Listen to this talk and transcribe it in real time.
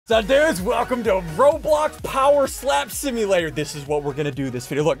So dudes, welcome to Roblox Power Slap Simulator. This is what we're gonna do this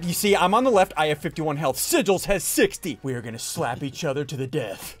video. Look, you see, I'm on the left, I have 51 health. Sigils has 60. We are gonna slap each other to the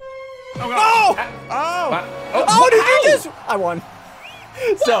death. Oh! Did you just? I won.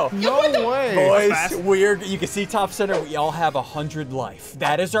 So, no way. Boys, you can see top center, we all have 100 life.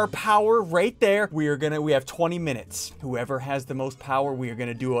 That is our power right there. We have 20 minutes. Whoever has the most power, we are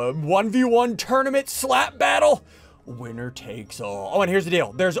gonna do a 1v1 tournament slap battle. Winner takes all. Oh, and here's the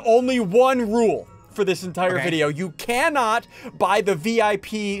deal. There's only one rule for this entire video. You cannot buy the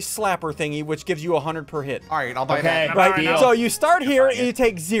VIP slapper thingy, which gives you 100 per hit. All right, I'll buy that. Right. So you start here and you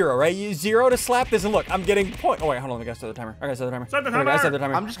take 0, right? You 0 to slap this, and look, I'm getting point. Oh wait, hold on. I gotta start the timer. Start the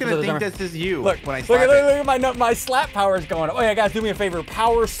timer. I'm just gonna think this is you. Look, when I slap look, my slap power is going up. Oh yeah, guys, do me a favor.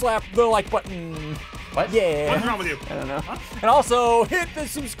 Power slap the like button. What? Yeah. What's wrong with you? I don't know. Huh? And also hit the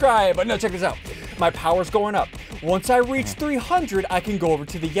subscribe. But no, check this out. My power's going up. Once I reach 300, I can go over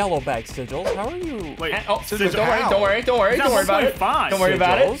to the yellow bag. Sigil, how are you? Wait, Sigil, don't worry about it. Don't worry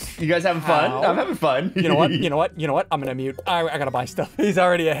about it. You guys having fun? I'm having fun. You know what? I'm gonna mute. I gotta buy stuff. He's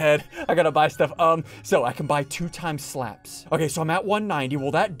already ahead. I gotta buy stuff. So I can buy 2 times slaps. Okay, so I'm at 190.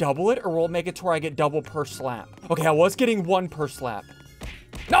 Will that double it, or will it make it to where I get double per slap? Okay, I was getting 1 per slap.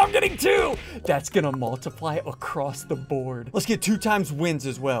 Now I'm getting 2! That's gonna multiply across the board. Let's get 2 times wins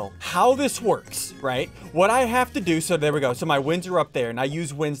as well. How this works, right? What I have to do, so there we go. So my wins are up there, and I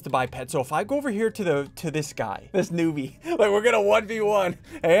use wins to buy pets. So if I go over here to this guy, this newbie, like we're gonna 1v1,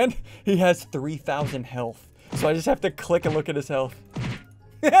 and he has 3,000 health. So I just have to click and look at his health.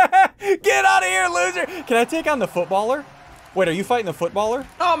 Get out of here, loser! Can I take on the footballer? Wait, are you fighting the footballer?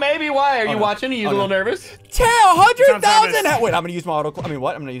 Oh, maybe. Why? Are you watching? Are you a little nervous? 100,000! Wait, I'm gonna use my auto. I mean,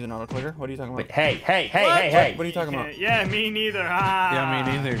 what? I'm gonna use an auto clicker. What are you talking about? Wait, hey. What are you talking about? Yeah, me neither. Yeah,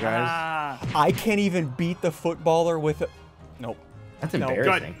 me neither, guys. I can't even beat the footballer with a. Nope. That's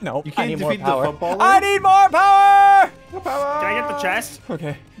embarrassing. No, You can't I need more defeat power. the footballer? I need more power! Can I get the chest?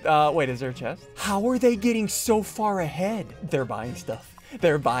 Okay. Wait, is there a chest? How are they getting so far ahead? They're buying stuff.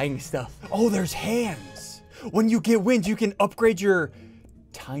 They're buying stuff. Oh, there's hands. When you get wins, you can upgrade your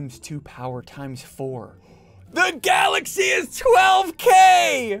 ×2 power ×4. The galaxy is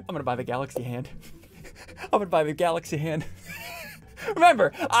 12K! I'm gonna buy the galaxy hand. I'm gonna buy the galaxy hand.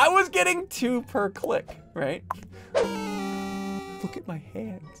 Remember, I was getting 2 per click, right? Look at my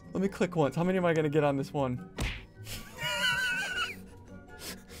hands. Let me click once. How many am I gonna get on this one?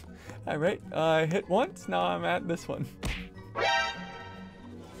 All right, I hit once. Now I'm at this one.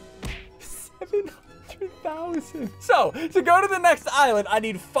 700,000. So, to go to the next island, I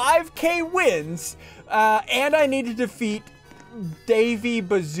need 5K wins, and I need to defeat Davy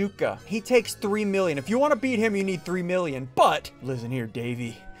Bazooka. He takes 3 million. If you want to beat him, you need 3 million. But, listen here,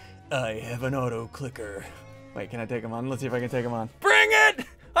 Davy. I have an auto clicker. Wait, can I take him on? Let's see if I can take him on. Bring it!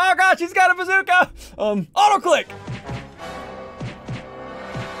 Oh gosh, he's got a bazooka! Auto click!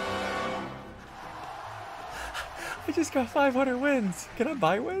 I just got 500 wins. Can I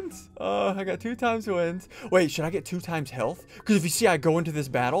buy wins? I got 2 times wins. Wait, should I get 2 times health? Because if you see, I go into this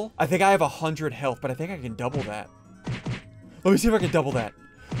battle, I think I have 100 health, but I think I can double that. Let me see if I can double that.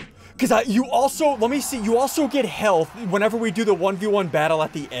 Because you also get health whenever we do the 1v1 battle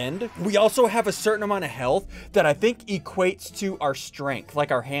at the end. We also have a certain amount of health that I think equates to our strength,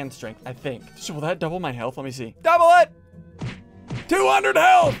 like our hand strength, I think. So will that double my health? Let me see. Double it! 200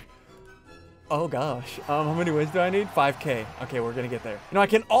 health! Oh gosh, how many wins do I need? 5K. Okay, we're gonna get there. You know, I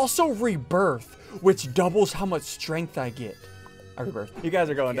can also rebirth, which doubles how much strength I get. I rebirth. You guys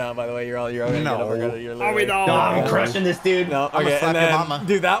are going down, by the way. You're all no. Are we though? No, I'm crushing this dude. No, I'm okay, slap and then your mama.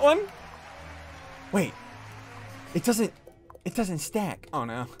 do that one. Wait, it doesn't stack. Oh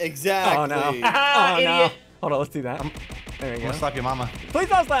no. Exactly. Oh no. Ah, Oh no. idiot. Hold on, let's do that. There we I'm go. gonna slap your mama. Please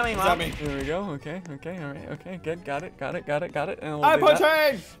don't slap me, Mom. me. There we go. Okay, all right, okay, good. Got it. And we'll I'm do that.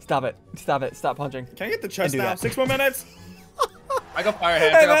 punching! Stop it. Stop punching. Can I get the chest do now? that. 6 more minutes? I got fire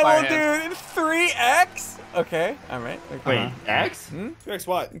hands. And then we'll do 3x. Okay, all right. Okay. Wait, X? 3x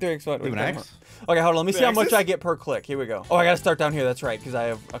what? 3x what? Do an X? Okay, hold on. Let me see how much X's? I get per click. Here we go. Oh, I gotta start down here. That's right, because I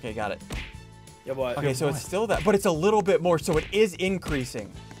have. Okay, got it. Yeah, what? Okay, so it's still that, but it's a little bit more, so it is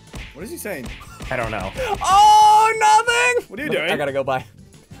increasing. What is he saying? I don't know. Oh, nothing! What are you doing? I gotta go buy.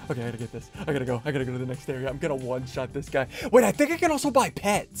 Okay, I gotta get this. I gotta go to the next area. I'm gonna one-shot this guy. Wait, I think I can also buy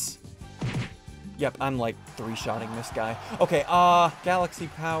pets. Yep, I'm like 3-shotting this guy. Okay, galaxy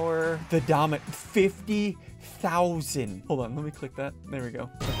power, the dominant, 50,000. Hold on, let me click that. There we go.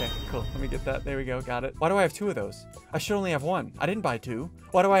 Okay, cool. Let me get that. There we go. Got it. Why do I have 2 of those? I should only have 1. I didn't buy 2.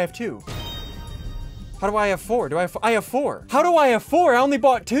 Why do I have 2? How do I have 4? I have 4. How do I have 4? I only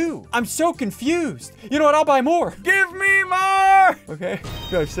bought 2. I'm so confused. You know what? I'll buy more. Give me more! 4. Okay.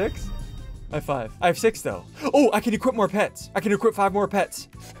 Do I have 6? I have 5. I have 6 though. Oh, I can equip more pets. I can equip 5 more pets.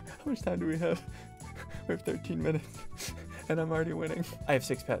 How much time do we have? We have 13 minutes. And I'm already winning. I have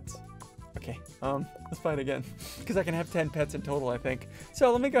 6 pets. Okay, let's fight again. Because I can have 10 pets in total, I think.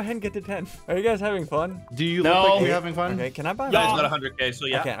 So let me go ahead and get to 10. Are you guys having fun? Do you look like you're having fun? Okay, can I buy Yeah, it's got 100K, so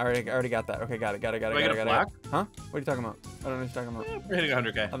yeah. Okay, I already got that. Okay, got it. Do I get a flag? Huh? What are you talking about? I don't know what you're talking about. We're hitting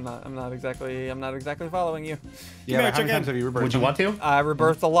 100K. I'm not exactly following you. Yeah, how many times have you rebirthed? Would you want to? I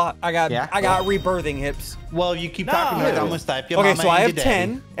rebirthed a lot. I got rebirthing hips. Well, you keep talking like almost type. Okay, so I have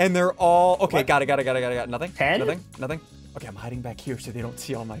 10, and they're all okay. Got it. Nothing. 10? Nothing. Okay, I'm hiding back here so they don't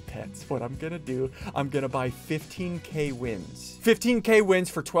see all my pets. What I'm gonna do, I'm gonna buy 15K wins. 15K wins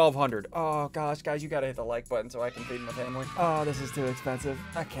for 1,200. Oh gosh, guys, you gotta hit the like button so I can feed my family. Oh, this is too expensive.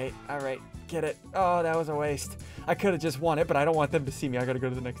 Okay, all right, get it. Oh, that was a waste. I could have just won it, but I don't want them to see me. I gotta go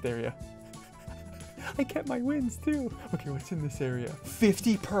to the next area. I get my wins too. Okay, what's in this area?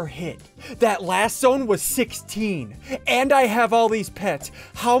 50 per hit. That last zone was 16. And I have all these pets.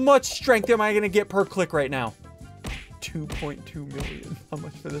 How much strength am I gonna get per click right now? 2.2 million. How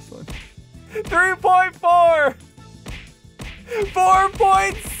much for this one? 3.4.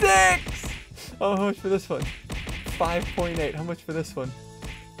 4.6. Oh, how much for this one? 5.8. How much for this one?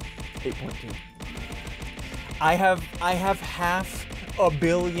 8.2. I have half a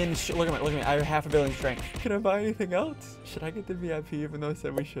billion. Look at me. I have half a billion strength. Can I buy anything else? Should I get the VIP even though I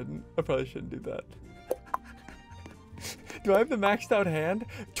said we shouldn't? I probably shouldn't do that. Do I have the maxed out hand?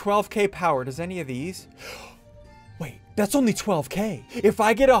 12K power. Does any of these? Wait, that's only 12K. If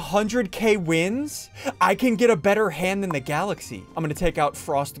I get 100K wins, I can get a better hand than the Galaxy. I'm gonna take out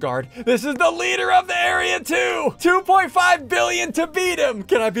Frost Guard. This is the leader of the area too. 2.5 billion to beat him.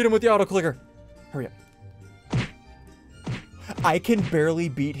 Can I beat him with the auto clicker? Hurry up. I can barely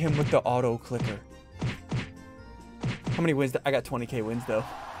beat him with the auto clicker. How many wins? I got 20K wins though.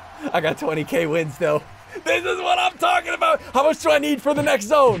 I got 20K wins though. This is what I'm talking about. How much do I need for the next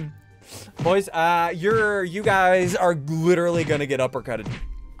zone? Boys, you guys are literally gonna get uppercutted.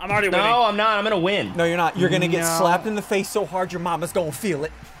 I'm already winning. No, I'm not. I'm gonna win. No, you're not. You're gonna get slapped in the face so hard your mama's gonna feel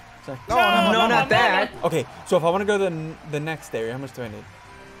it. Sorry. No, not that. Okay, so if I want to go to the next area, how much do I need?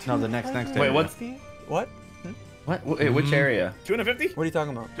 No, the next Wait, area. what's What? what? Wait, which area? 250? What are you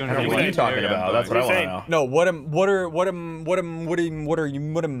talking about? I don't know what are you talking about? That's what I want to know. No, water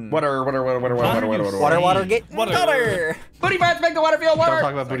get water. Booty farts make the water feel Don't water.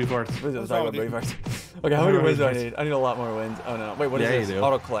 talk about booty farts. Okay, how many wins do I need? I need a lot more wins. Oh no, wait, what is this? you do.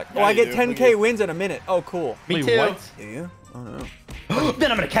 Auto collect. Yeah, Oh, I you get do. 10K wins in a minute. Oh, cool. Me Wait, too. what? Yeah? Oh no.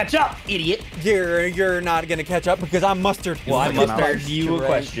 Then I'm gonna catch up, idiot. You're not gonna catch up because I'm mustard. Well, I Mustard. must ask you a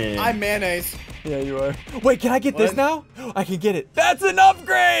question. I'm mayonnaise. Yeah, you are. Wait, can I get this What? now? I can get it. That's an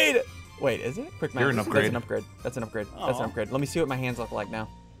upgrade. Wait, is it? Quick math. You're an upgrade. That's an upgrade. That's an upgrade. That's an Aw. upgrade. Let me see what my hands look like now.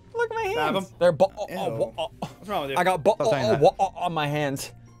 Look at my Have hands. 'em? They're What's wrong with you? I got Stop saying that. on my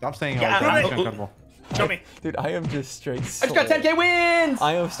hands. Stop saying Yeah, it like that. It's uncomfortable. Show me. Dude, I am just straight. I just got 10K wins.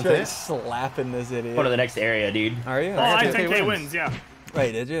 I am straight it? slapping this idiot. Go to the next area, dude. Are you? Oh, I have 10K 10K wins. wins, yeah.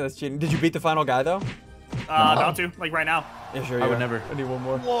 Wait, did you? That's cheating. Did you beat the final guy though? About to, like right now. Yeah, sure. I you would are. never. I need one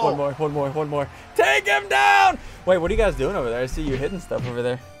more. Whoa. One more. Take him down! Wait, what are you guys doing over there? I see you hitting stuff over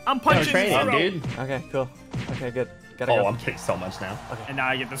there. I'm I'm punching training, zero. dude. Okay, cool. Okay, good. Gotta Oh, go. I'm getting so much now. And now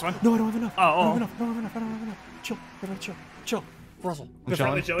I get this one. No, I don't have enough. Oh, I don't oh. have enough. I don't have enough. Chill. Everybody chill. Russell. I'm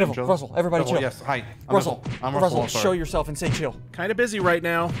chilling. Chilling. Biffle, Russell, everybody Biffle, chill. Yes, hi. I'm Russell, I'm Russell, I'm sorry. show yourself and say chill. Kind of busy right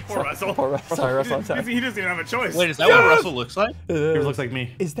now. Poor Russell. Poor Russell. Sorry, Russell, I'm sorry. He doesn't even have a choice. Wait, is that what Russell looks like? He looks like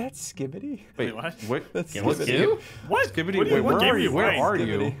me. Is that Skibbity? Wait, what? What? That's What's Skibbity. you? What? Skibbity, What do wait, what where game are you? Where playing? are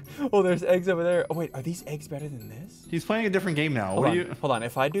you? Oh, there's eggs over there. Oh, wait, are these eggs better than this? He's playing a different game now. Hold What on. are you? Hold on.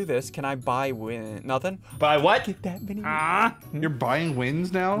 If I do this, can I buy win? Nothing? By what? Get that many? Ah. You're buying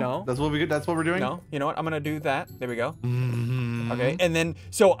wins now? No. That's what we. That's what we're doing. No. You know what? I'm gonna do that. There we go. Mm-hmm. Okay. And then,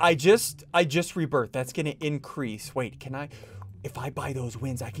 so I just rebirth. That's gonna increase. Wait, can I? If I buy those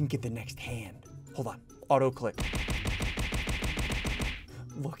wins, I can get the next hand. Hold on. Auto click.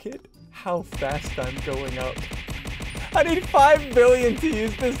 Look at how fast I'm going up. I need 5 billion to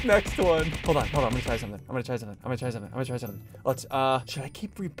use this next one. Hold on. I'm gonna try something. Let's, should I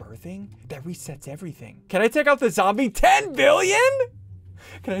keep rebirthing? That resets everything. Can I take out the zombie? 10 billion?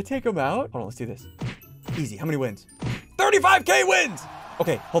 Can I take him out? Hold on, let's do this. Easy. How many wins? 35K wins!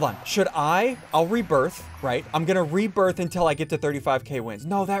 Okay, hold on. I'll rebirth, right? I'm gonna rebirth until I get to 35K wins.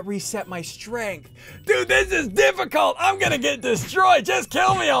 No, that reset my strength. Dude, this is difficult. I'm gonna get destroyed. Just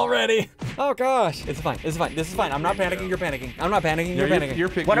kill me already. Oh gosh. It's fine. This is fine. I'm not panicking. You're panicking. I'm not panicking. You're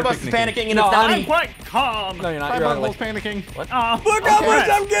panicking. What about panicking and No, it's not I'm me? quite calm. No, you're not. My You're butthole's ugly. panicking. What? Oh, Look how much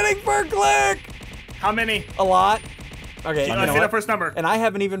I'm getting per click. How many? A lot. Okay, you know Let's see what? that first number. And I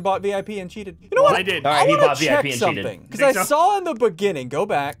haven't even bought VIP and cheated. You know what? I did. All right, I he want bought to VIP check and something cheated. because I Think so? saw in the beginning. Go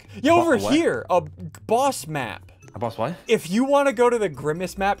back. Yeah, over What? here, a boss map. A boss what? If you want to go to the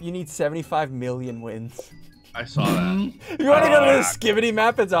Grimace map, you need 75 million wins. I saw that. If you want to go to the yeah. Skibidi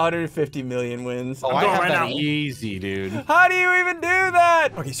map, it's 150 million wins. Oh, I'm I going have right that now. easy, dude. How do you even do that?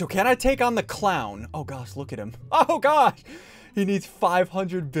 Okay, so can I take on the clown? Oh gosh, look at him. Oh gosh. He needs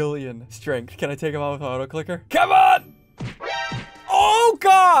 500 billion strength. Can I take him on with my auto clicker? Come on! Oh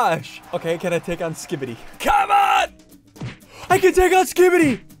gosh! Okay, can I take on Skibidi? Come on! I can take on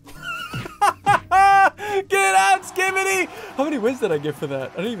Skibidi! Get out, Skibidi! How many wins did I get for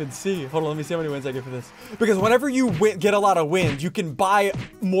that? I didn't even see. Hold on, let me see how many wins I get for this. Because whenever you get a lot of wins, you can buy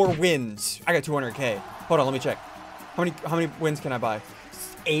more wins. I got 200K. Hold on, let me check. How many wins can I buy?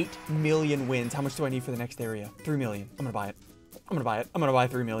 8 million wins. How much do I need for the next area? 3 million. I'm gonna buy it. I'm gonna buy it. I'm gonna buy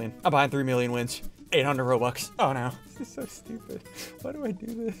 3 million. I'm buying 3 million wins. 800 Robux. Oh no, this is so stupid. Why do I do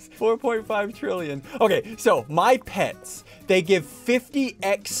this? 4.5 trillion. Okay, so my pets, they give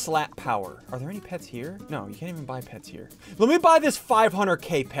 50x slap power. Are there any pets here? No, you can't even buy pets here. Let me buy this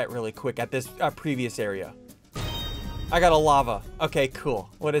 500K pet really quick at this previous area. I got a lava. Okay, cool.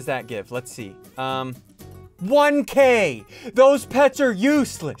 What does that give? Let's see. 1K. Those pets are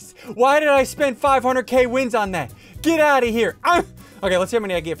useless. Why did I spend 500K wins on that? Get out of here. Okay, let's see how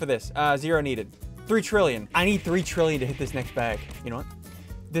many I get for this. 0 needed. 3 trillion. I need 3 trillion to hit this next bag. You know what?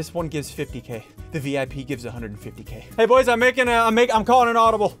 This one gives 50K. The VIP gives 150K. Hey boys, I'm calling an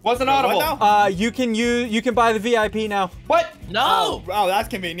audible. What's an audible? What now? You can buy the VIP now. What? No. Oh, that's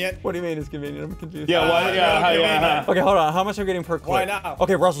convenient. What do you mean it's convenient? I'm confused. Yeah, what? Yeah. Okay, hold on. How much I'm getting per click? Why now?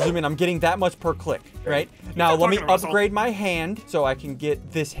 Okay, Russell, zoom in. I'm getting that much per click, right? Now let me talking, Russell. upgrade my hand so I can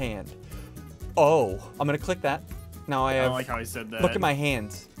get this hand. Oh, I'm gonna click that. Now I I have. don't like how he said that. Look at my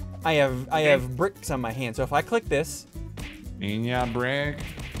hands. I have bricks on my hand. So if I click this, In ya brick.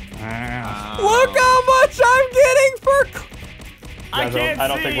 look how much I'm getting per. I can't I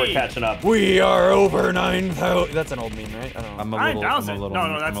don't think we're see. catching up. We are over 9,000. That's an old meme, right? I don't know. I'm a little. 9,000? I'm a little. No,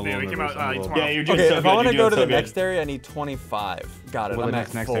 I'm that's a new. little It came nervous, out, I'm a little- tomorrow. Yeah, you're doing Okay, so if good. I want to You're go doing to so the good. next area, I need 25. Got it. Well, I'm the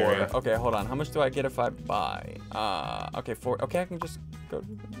at next 4. area. Okay, hold on. How much do I get if I buy? Okay, 4. Okay, I can just go.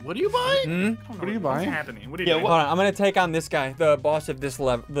 What are you buying? What are you What's buying? happening? What are you Yeah, doing? Hold on. I'm gonna take on this guy, the boss of this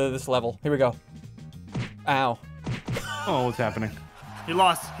level. Here we go. Ow. Oh, what's happening? He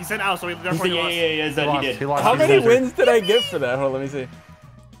lost. He said ow, so therefore he Yeah, lost. is that he did. He lost. How his many desert. wins did I get for that? Hold on, let me see.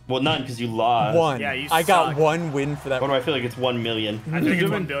 Well, none, because you lost. 1. Yeah, you I got suck. 1 win for that. What do I feel like it's 1 million? I think it's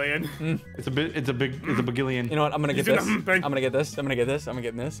 1 billion. It's a bit. It's a big. It's a bagillion. You know what? I'm gonna get He's this. gonna bang. I'm gonna get this. I'm gonna get this. I'm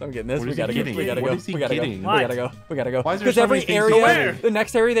getting this. I'm getting this. What We is he gotta go. getting? We gotta What go. is he We gotta go. getting? We What? gotta go. We gotta go. Why is there Because so every many things to area, wear? the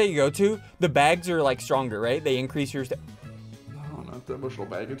next area that you go to, the bags are like stronger, right? They increase your. Oh, not the emotional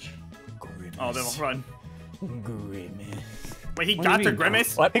baggage. Oh, they'll run. Grimace. Wait, he What do got you the mean?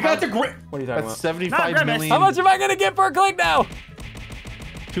 grimace? What? He got the grip. What are you talking That's about? 75 Not million. How much am I gonna get per click now?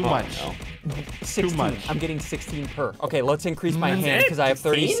 Too much. 16. much. I'm getting 16 per. Okay, let's increase my That's hand it? because I have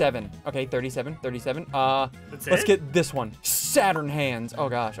 16? 37. Okay, 37. That's Let's it? get this one. Saturn hands. Oh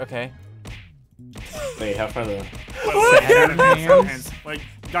gosh. Okay. Wait, how far the? Saturn hands? hands. Like,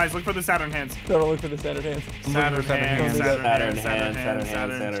 guys, look for the Saturn hands. Don't look for the Saturn hands. Saturn hands. Saturn Saturn Saturn hands. hands, Saturn Saturn hands. hands,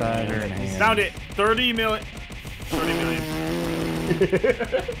 Saturn Saturn hands. hands. Found it. 30 million. 30 million.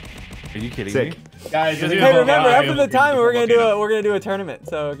 Are you kidding Sick. me? Guys, Hey, Hey, remember Yeah, after the time we're gonna do a tournament.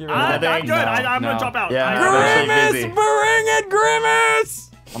 So give me I'm that. good. No, I'm gonna no. drop out. Yeah, I- I'm actually Grimace, busy. bring it,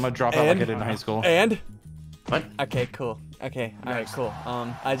 Grimace. I'm gonna drop out like I And- did in high school. And What? okay, cool. Okay, all right, cool.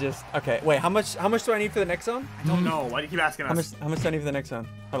 Okay. Wait, how much do I need for the next zone? I don't know. Why do you keep asking How us? much do I need for the next zone?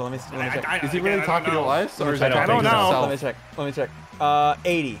 Hold on, let me check. Is he really talking to us, or is he I talking don't to know. Let me himself? check. Let me check.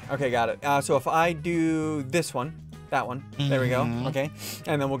 80. Okay, got it. So if I do this one, that one, there we go. Okay,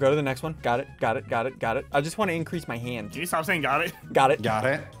 and then we'll go to the next one. Got it. I just want to increase my hand. Can you stop saying got it? Got it. Got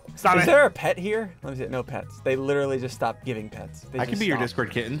it. Stop Is it. there a pet here? Let me see. No pets. They literally just stopped giving pets. They I can just be your stopped.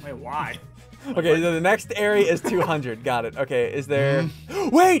 Discord kitten. Wait, why? Okay, so the next area is 200. Got it. Okay, is there?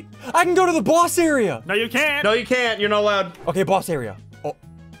 Wait, I can go to the boss area. No, you can't. No, you can't. You're not allowed. Okay, boss area. Oh,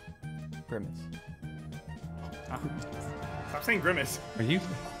 Grimace. Stop saying grimace. Are you?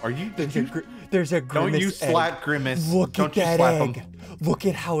 There's a Don't Grimace you egg. slap Grimace. Look Don't at you that slap egg. him. Look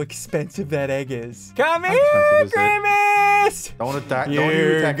at how expensive that egg is. Come How here, expensive is it? Grimace. Don't attack. Don't you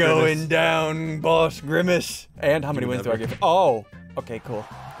You're attack going Grimace. down, boss Grimace. And how many wins do I never. get? Oh, okay, cool.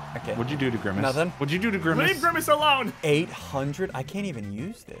 Okay. What'd you do to Grimace? Nothing. What'd you do to Grimace? Leave grimace alone. 800. I can't even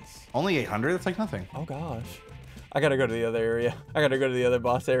use this. Only 800. That's like nothing. Oh gosh. I gotta go to the other area. I gotta go to the other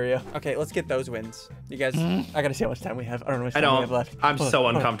boss area. Okay, let's get those wins. You guys, I gotta see how much time we have. I don't know how much time we have left. I'm so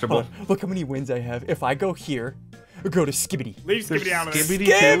uncomfortable. Look how many wins I have. If I go here, go to Skibbity. Leave Skibbity out of this.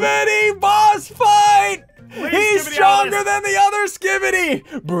 Skibbity boss fight! He's Skibbity stronger than the other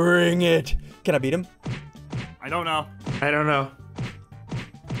Skibbity! Bring it. Can I beat him? I don't know. I don't know.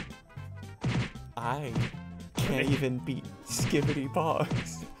 I can't even beat Skibbity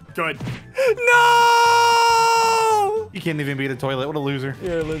boss. Good. No! You can't even beat a toilet. What a loser.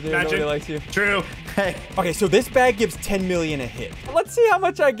 You're a loser. Magic. Nobody likes you. True. Hey. Okay, so this bag gives 10 million a hit. Let's see how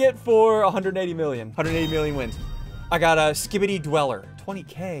much I get for 180 million. 180 million wins. I got a Skibbity Dweller.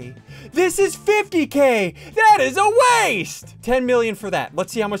 20K. This is 50K. That is a waste. 10 million for that.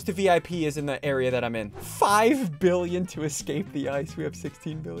 Let's see how much the VIP is in the area that I'm in. 5 billion to escape the ice. We have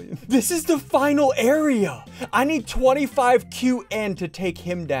 16 billion. This is the final area. I need 25 QN to take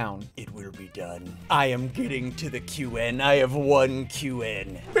him down. It will be done. I am getting to the QN. I have 1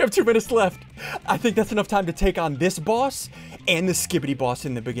 QN. We have 2 minutes left. I think that's enough time to take on this boss and the Skibbity boss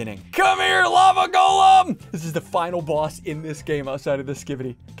in the beginning. Come here, Lava Golem! This is the final boss in this game outside of the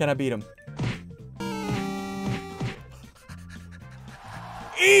Skibbity. Can I beat him?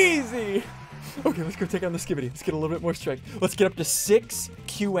 Easy! Okay, let's go take on the Skibbity. Let's get a little bit more strength. Let's get up to 6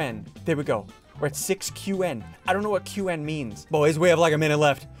 QN. There we go. We're at 6 QN. I don't know what QN means. Boys, we have like a minute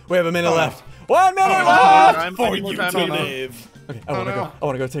left. We have a minute left. 1 minute left! For you to live. Okay, I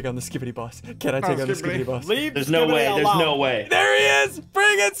wanna go take on the Skibbity boss. Can I take on the Skibbity boss? Leave There's no way. There's no way. There he is!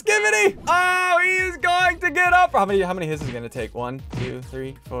 Bring it, Skibbity! Oh, he is going to get up! How many hits is it gonna take? 1, 2,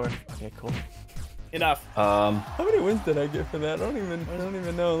 3, 4. Okay, cool. Enough. How many wins did I get for that? I don't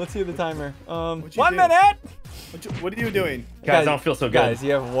even know. Let's see the timer. What'd you 1 do? minute! What are you doing? Guys, I don't feel so good. Guys,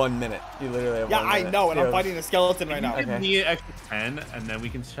 you have 1 minute. You literally have 1 minute. Yeah, I know, and You I'm have- fighting a skeleton right now. Okay. Give me an extra 10, and then we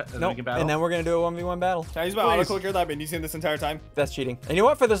can Nope. battle. And then we're gonna do a 1v1 battle. Can I use my auto clicker that I've been using this entire time? That's cheating. And you know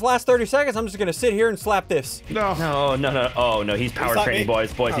what? For this last 30 seconds, I'm just gonna sit here and slap this. No. No. Oh, no. He's power not training, me.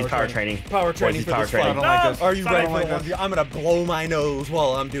 boys. He's power training. Power Boys, training he's for power this training. I don't like this. Are you Stop ready it. for the 1v1? I'm gonna blow my nose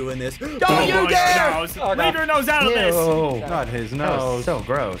while I'm doing this. Don't you dare! Leave your nose out of this! Ew. Not his That was nose. so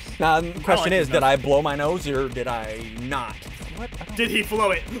gross. Now, the question like is, this did I blow my nose or did I not? What? Did he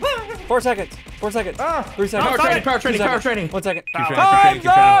flow it? 4 seconds. 4 seconds. 3 seconds. Power training, power 2 training, seconds. power training. 1 second. Power Time's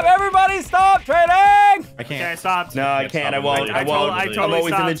up! Everybody stop trading! I Okay, can't. stop. No, I can't. I won't. I won't. I I'm totally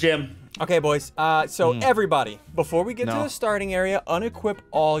always in the stopped. gym. Okay, boys. So everybody, before we get to No. the starting area, unequip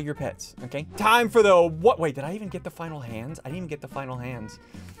all your pets. Okay. Time for the what? Wait, did I even get the final hands? I didn't even get the final hands.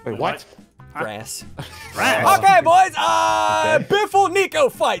 Wait, what? Grass. Grass. Okay, boys. Biffle Nico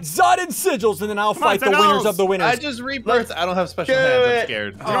fight Zod and Sigils, and then I'll fight the Sigils. winners of the winners. I just rebirthed. I don't have special do hands. I'm it.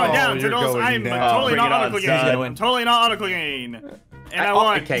 scared. You're going down, you're Ziddles. going I'm down. totally Bring not it on, auto-clicking. Zod. I'm totally not auto-clicking. And I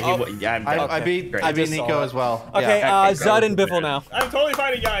won. Okay, yeah, I'm I beat I just Nico saw it. as well. Okay, Yeah. okay, Zod go. and Biffle now. I'm totally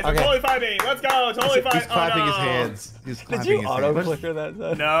fighting, guys. I'm Okay. totally fighting. Let's go. Totally He's fighting. clapping oh, no. his hands. He's Did clapping you his auto hands. clicker that,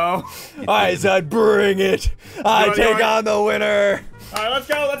 Zod? No. All right, Zod, bring it. I Go, take go. on the winner. All right, let's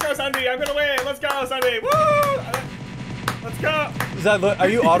go. Let's go, SSundee. I'm gonna win. Let's go, SSundee. Woo! Let's go. Zod, look, are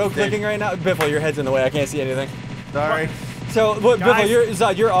you auto clicking right now? Biffle, your head's in the way. I can't see anything. Sorry. So, look, Guys. Biffle,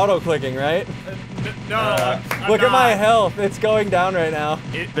 Zod, you're auto clicking, right? No. I'm Look at my not. health. It's going down right now.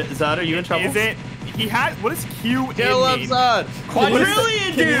 Zod, are you in trouble? Is it? He had. What is Q in Kill him, mean? son.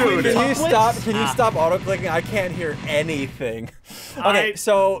 Quadrillion, dude! Can you stop? Can you stop auto clicking? I can't hear anything. Okay, I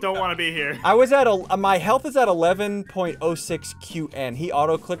so don't want to be here. I was at my health is at 11.06 QN. He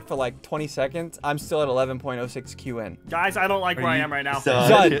auto clicked for like 20 seconds. I'm still at 11.06 QN. Guys, I don't like where I am right now.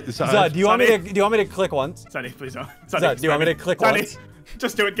 Zod, do you want me Zod. to click once? SSundee, please don't. Zod, do you want me to click SSundee, once?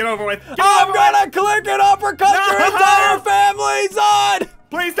 Just do it. Get over with. Get I'm over gonna click and uppercut your No! entire family, Zod!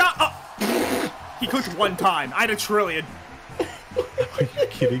 Please stop. Oh. He clicked one time. I had a trillion. Are you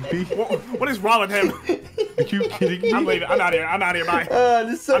kidding me? What is wrong with him? Are you kidding me? I'm leaving. I'm out of here. I'm out of here. Bye.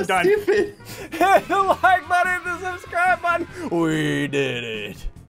 This is so I'm done. stupid. Hit the like button, the subscribe button. We did it.